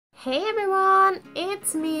Hey everyone,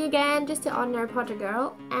 it's me again, just the ordinary Potter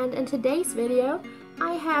girl, and in today's video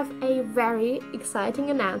I have a very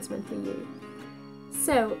exciting announcement for you.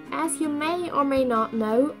 So, as you may or may not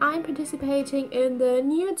know, I'm participating in the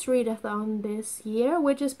N.E.W.T readathon this year,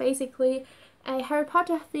 which is basically a Harry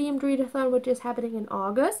Potter themed readathon which is happening in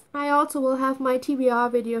August. I also will have my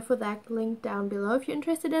TBR video for that linked down below if you're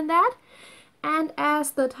interested in that. And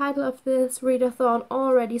as the title of this readathon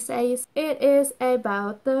already says, it is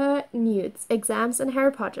about the N.E.W.T exams in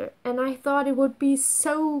Harry Potter. And I thought it would be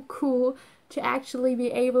so cool to actually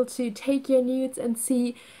be able to take your N.E.W.T and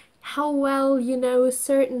see how well you know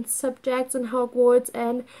certain subjects in Hogwarts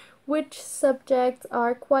and which subjects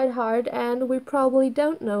are quite hard and we probably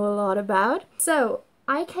don't know a lot about. So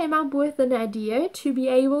I came up with an idea to be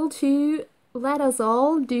able to let us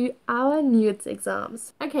all do our N.E.W.T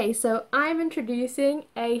exams. Okay, so I'm introducing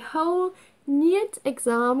a whole N.E.W.T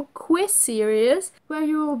exam quiz series where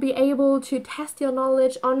you will be able to test your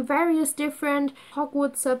knowledge on various different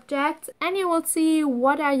Hogwarts subjects, and you will see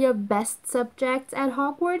what are your best subjects at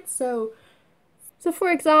Hogwarts. So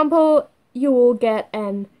for example, you will get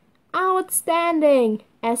an outstanding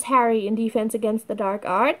as Harry in Defense Against the Dark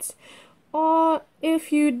Arts, or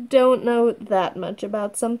if you don't know that much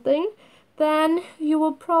about something, then you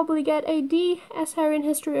will probably get a D as Harry in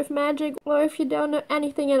History of Magic, or if you don't know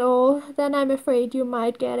anything at all, then I'm afraid you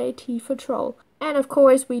might get a T for Troll. And of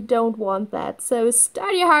course we don't want that, so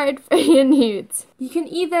study hard for your N.E.W.T. You can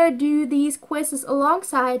either do these quizzes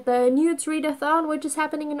alongside the N.E.W.T readathon, which is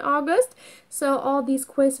happening in August, so all these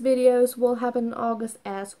quiz videos will happen in August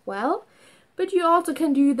as well. But you also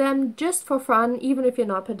can do them just for fun, even if you're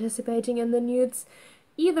not participating in the N.E.W.T.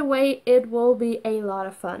 Either way, it will be a lot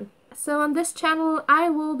of fun. So on this channel I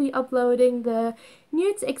will be uploading the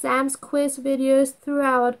N.E.W.T exams quiz videos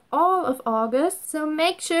throughout all of August, so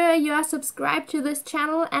make sure you are subscribed to this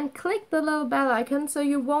channel and click the little bell icon so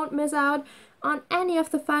you won't miss out on any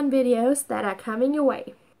of the fun videos that are coming your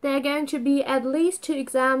way. There are going to be at least 2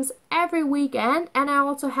 exams every weekend, and I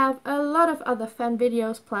also have a lot of other fun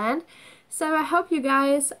videos planned, so I hope you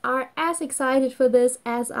guys are as excited for this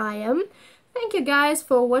as I am. Thank you guys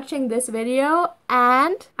for watching this video,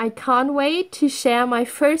 and I can't wait to share my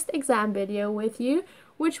first exam video with you,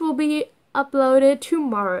 which will be uploaded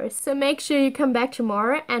tomorrow. So make sure you come back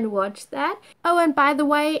tomorrow and watch that. Oh, and by the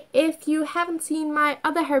way, if you haven't seen my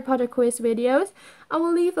other Harry Potter quiz videos, I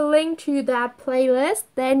will leave a link to that playlist,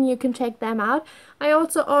 then you can check them out. I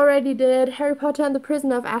also already did Harry Potter and the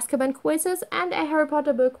Prisoner of Azkaban quizzes and a Harry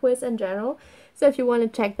Potter book quiz in general, so if you want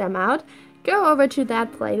to check them out, go over to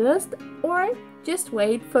that playlist, or just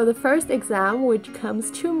wait for the first exam, which comes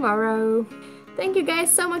tomorrow. Thank you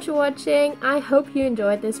guys so much for watching. I hope you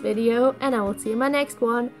enjoyed this video, and I will see you in my next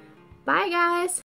one. Bye guys!